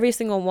 Every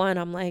single one,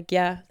 I'm like,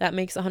 yeah, that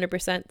makes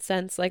 100%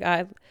 sense. Like,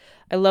 I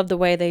love the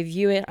way they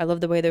view it. I love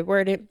the way they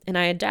word it. And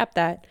I adapt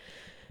that,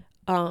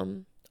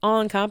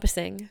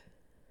 all-encompassing,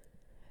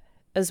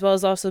 as well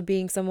as also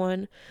being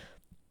someone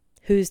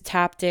who's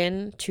tapped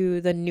in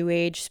to the New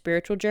Age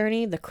spiritual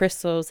journey, the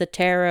crystals, the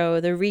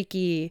tarot, the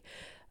Reiki,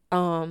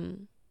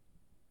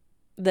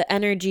 the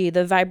energy,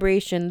 the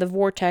vibration, the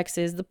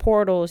vortexes, the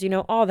portals, you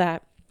know, all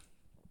that,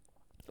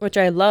 which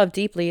I love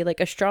deeply, like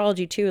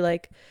astrology too,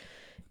 like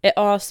it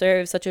all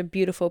serves such a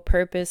beautiful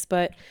purpose,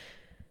 but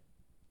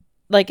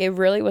like it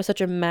really was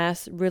such a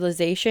mass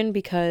realization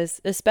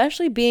because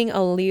especially being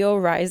a Leo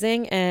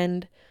rising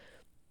and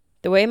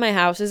the way my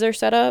houses are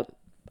set up,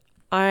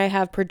 I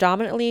have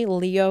predominantly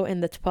Leo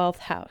in the 12th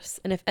house.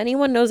 And if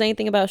anyone knows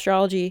anything about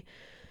astrology,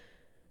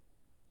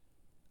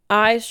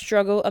 I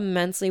struggle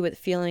immensely with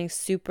feeling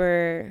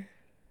super,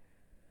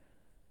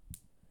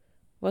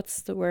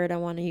 what's the word I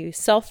want to use?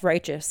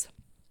 Self-righteous.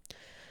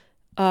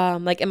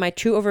 Like, am I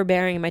too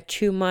overbearing? Am I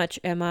too much?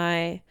 Am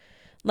I,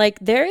 like,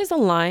 there is a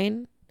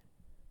line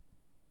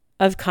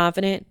of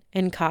confident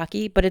and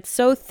cocky, but it's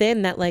so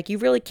thin that, like, you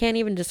really can't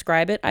even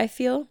describe it, I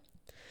feel.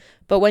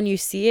 But when you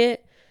see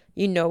it,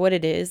 you know what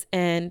it is.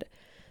 And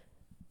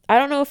I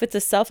don't know if it's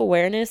a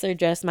self-awareness or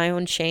just my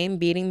own shame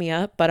beating me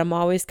up, but I'm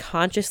always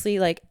consciously,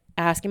 like,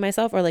 asking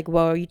myself, or like,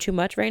 whoa, are you too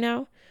much right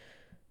now?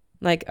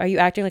 Like, are you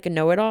acting like a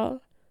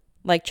know-it-all?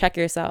 Like, check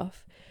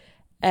yourself.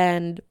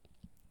 And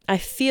I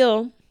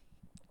feel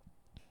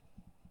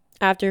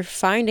after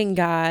finding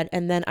God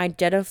and then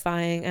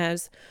identifying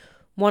as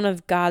one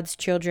of God's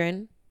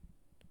children,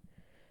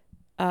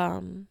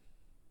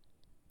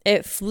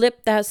 it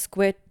flipped that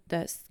switch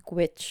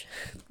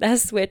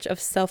of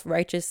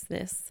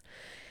self-righteousness.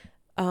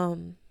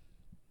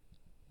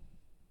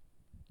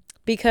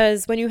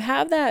 Because when you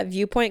have that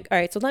viewpoint, all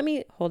right, so let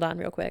me hold on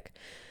real quick.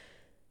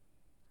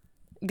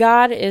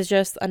 God is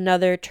just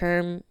another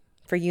term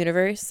for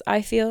universe,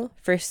 I feel,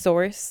 for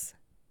source.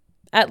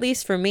 At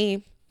least for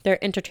me, they're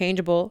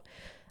interchangeable.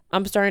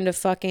 I'm starting to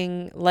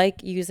fucking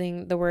like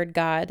using the word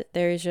God.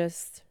 There's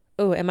just,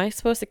 oh, am I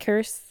supposed to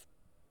curse?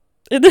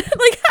 Like,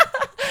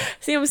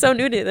 see, I'm so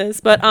new to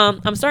this, but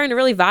I'm starting to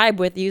really vibe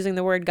with using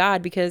the word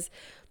God because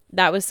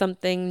that was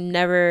something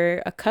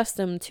never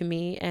accustomed to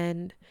me,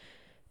 and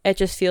it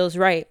just feels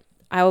right.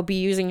 I will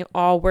be using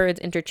all words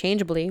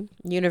interchangeably: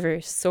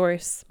 universe,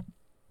 source,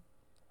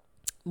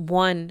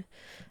 one,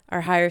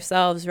 our higher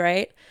selves,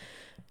 right?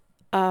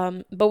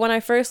 But when I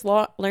first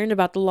learned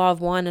about the law of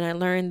one, and I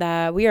learned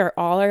that we are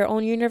all our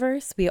own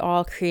universe, we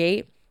all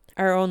create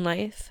our own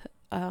life.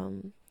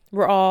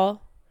 We're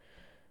all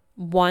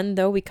one,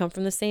 though we come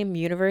from the same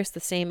universe, the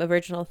same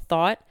original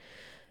thought.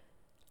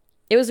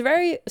 It was a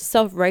very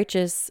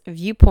self-righteous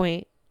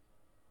viewpoint,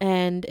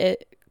 and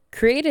it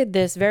created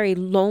this very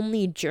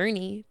lonely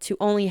journey to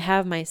only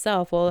have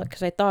myself. Well,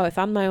 because I thought if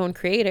I'm my own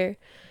creator,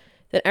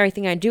 then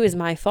everything I do is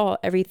my fault.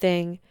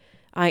 Everything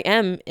I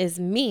am is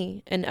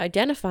me, and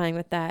identifying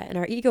with that. And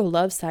our ego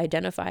loves to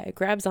identify. It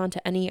grabs onto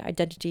any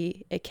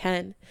identity it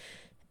can.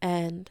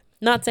 And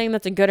not saying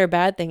that's a good or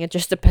bad thing. It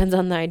just depends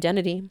on the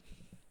identity.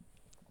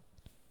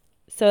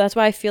 So that's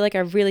why I feel like I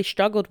really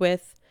struggled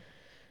with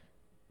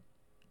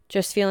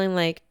just feeling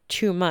like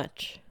too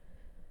much.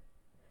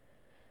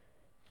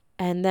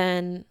 And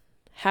then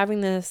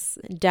having this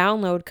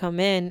download come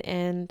in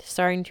and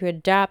starting to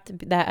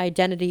adapt that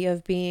identity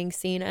of being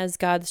seen as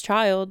God's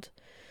child.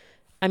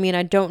 I mean,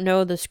 I don't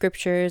know the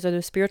scriptures or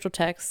the spiritual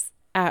texts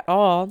at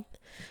all,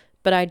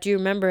 but I do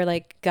remember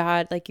like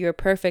God, like you're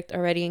perfect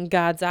already in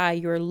God's eye.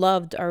 You're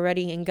loved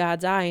already in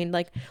God's eye. And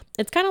like,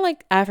 it's kind of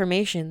like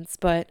affirmations,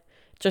 but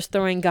just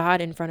throwing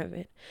God in front of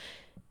it.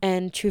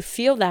 And to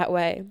feel that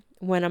way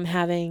when I'm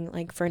having,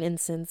 like, for an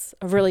instance,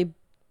 a really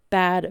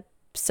bad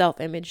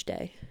self-image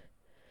day.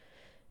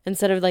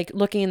 Instead of like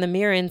looking in the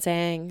mirror and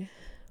saying,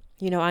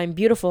 you know, I'm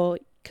beautiful,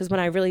 because when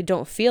I really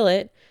don't feel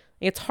it,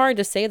 it's hard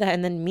to say that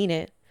and then mean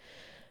it.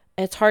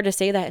 It's hard to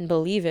say that and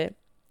believe it.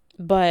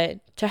 But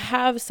to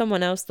have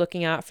someone else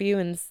looking out for you,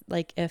 and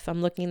like if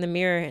I'm looking in the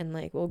mirror and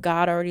like, well,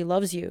 God already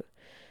loves you.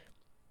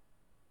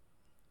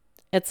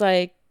 It's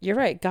like, you're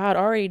right. God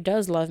already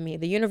does love me.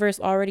 The universe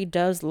already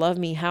does love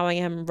me how I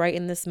am right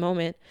in this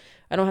moment.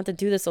 I don't have to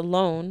do this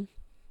alone.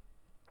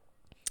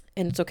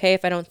 And it's okay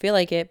if I don't feel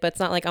like it, but it's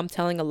not like I'm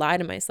telling a lie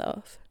to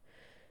myself.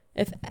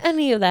 If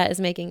any of that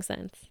is making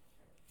sense.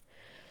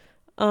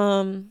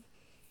 And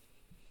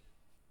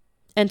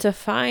to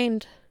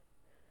find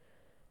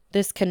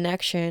this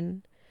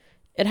connection,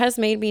 it has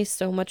made me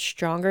so much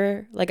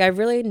stronger. Like I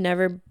really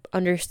never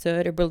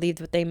understood or believed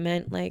what they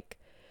meant, like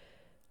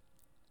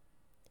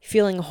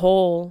feeling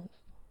whole,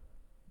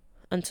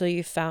 until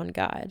you found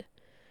God.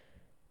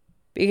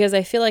 Because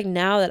I feel like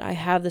now that I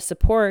have the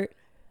support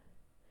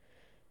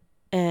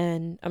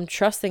and I'm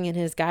trusting in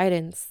his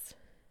guidance,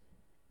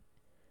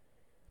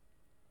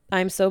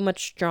 I'm so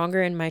much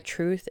stronger in my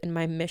truth and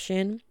my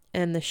mission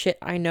and the shit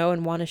I know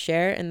and want to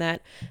share, and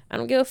that I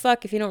don't give a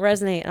fuck if you don't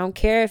resonate. I don't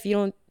care if you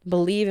don't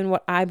believe in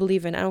what I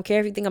believe in. I don't care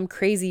if you think I'm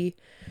crazy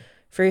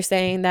for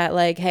saying that,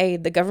 like, hey,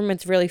 the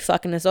government's really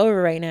fucking us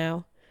over right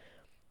now.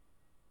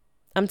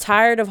 I'm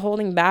tired of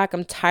holding back.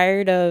 I'm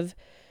tired of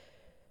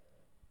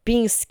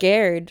being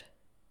scared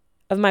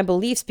of my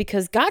beliefs,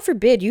 because God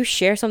forbid you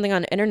share something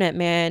on the internet,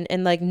 man,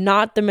 and like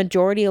not the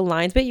majority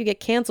aligns, but you get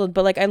canceled.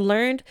 But like I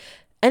learned,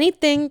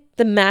 anything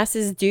the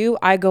masses do,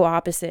 I go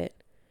opposite.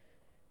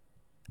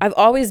 I've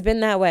always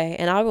been that way,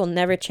 and I will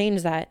never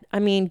change that. I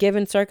mean,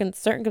 given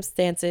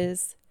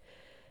circumstances,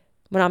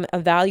 when I'm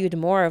valued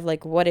more of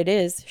like what it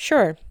is,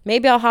 sure,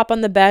 maybe I'll hop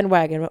on the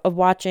bandwagon of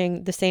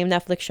watching the same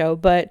Netflix show,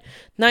 but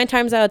 9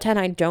 times out of 10,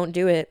 I don't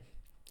do it.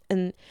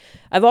 And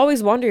I've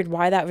always wondered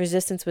why that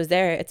resistance was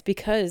there. It's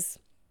because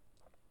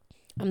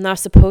I'm not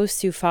supposed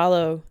to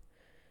follow.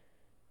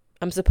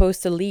 I'm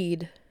supposed to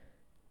lead.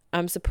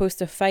 I'm supposed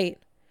to fight.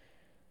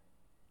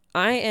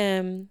 I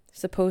am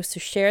supposed to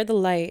share the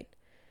light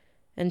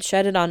and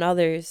shed it on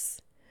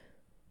others,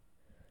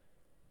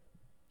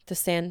 to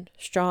stand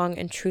strong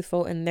and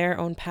truthful in their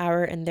own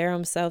power and their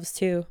own selves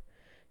too,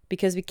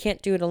 because we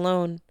can't do it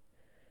alone.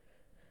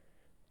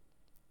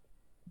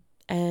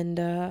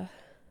 And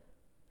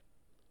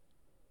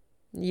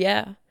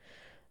yeah,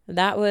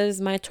 that was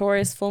my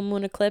Taurus full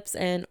moon eclipse,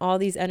 and all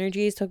these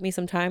energies took me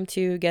some time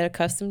to get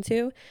accustomed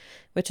to,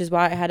 which is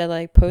why I had to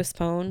like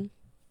postpone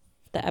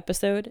the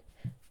episode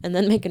and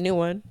then make a new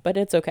one, but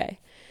it's okay.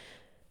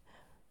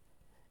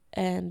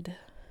 And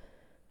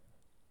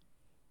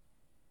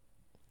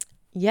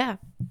yeah,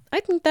 I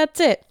think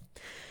that's it.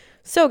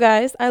 So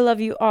guys, I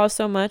love you all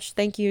so much.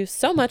 Thank you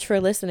so much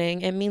for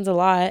listening. It means a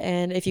lot.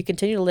 And if you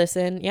continue to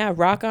listen, yeah,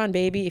 rock on,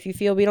 baby. If you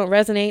feel we don't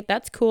resonate,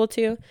 that's cool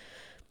too.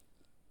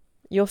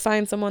 You'll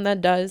find someone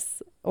that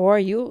does, or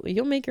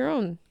you'll make your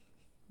own.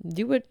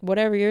 Do it,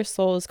 whatever your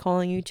soul is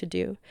calling you to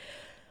do.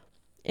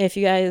 If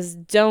you guys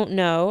don't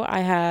know,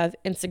 I have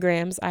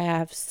Instagrams, I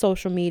have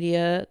social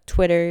media,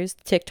 Twitters,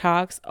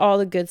 TikToks, all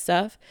the good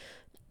stuff.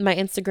 My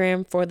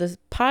Instagram for this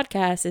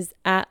podcast is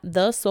at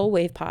the Soul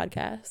Wave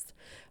Podcast.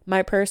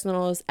 My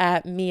personal is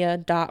at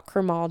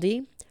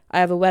mia.cromaldi. I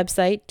have a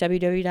website,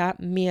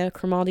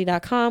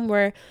 www.miacromaldi.com,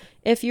 where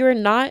if you're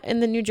not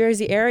in the New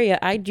Jersey area,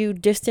 I do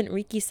distant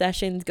Reiki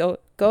sessions. Go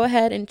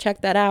ahead and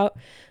check that out.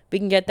 We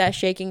can get that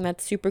shaking.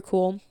 That's super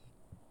cool.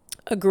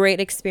 A great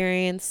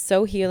experience,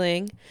 so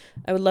healing.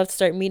 I would love to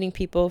start meeting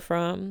people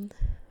from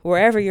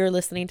wherever you're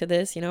listening to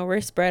this. You know, we're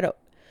spread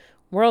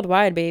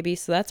worldwide, baby,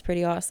 so that's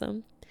pretty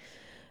awesome.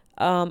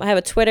 I have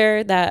a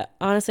Twitter that,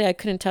 honestly, I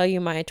couldn't tell you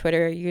my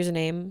Twitter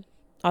username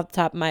off the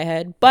top of my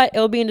head, but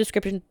it'll be in the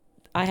description.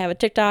 I have a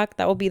TikTok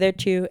that will be there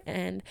too,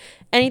 and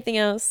anything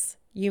else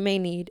you may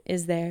need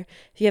is there.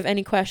 If you have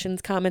any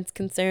questions, comments,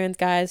 concerns,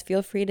 guys,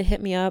 feel free to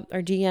hit me up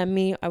or DM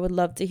me. I would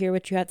love to hear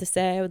what you have to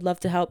say. I would love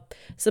to help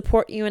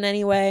support you in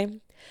any way.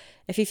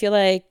 If you feel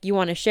like you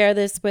want to share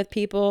this with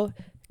people,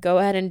 go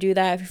ahead and do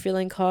that if you're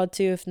feeling called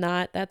to. If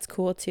not, that's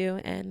cool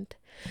too. And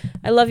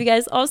I love you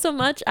guys all so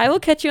much. I will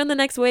catch you on the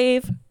next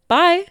wave.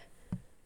 Bye.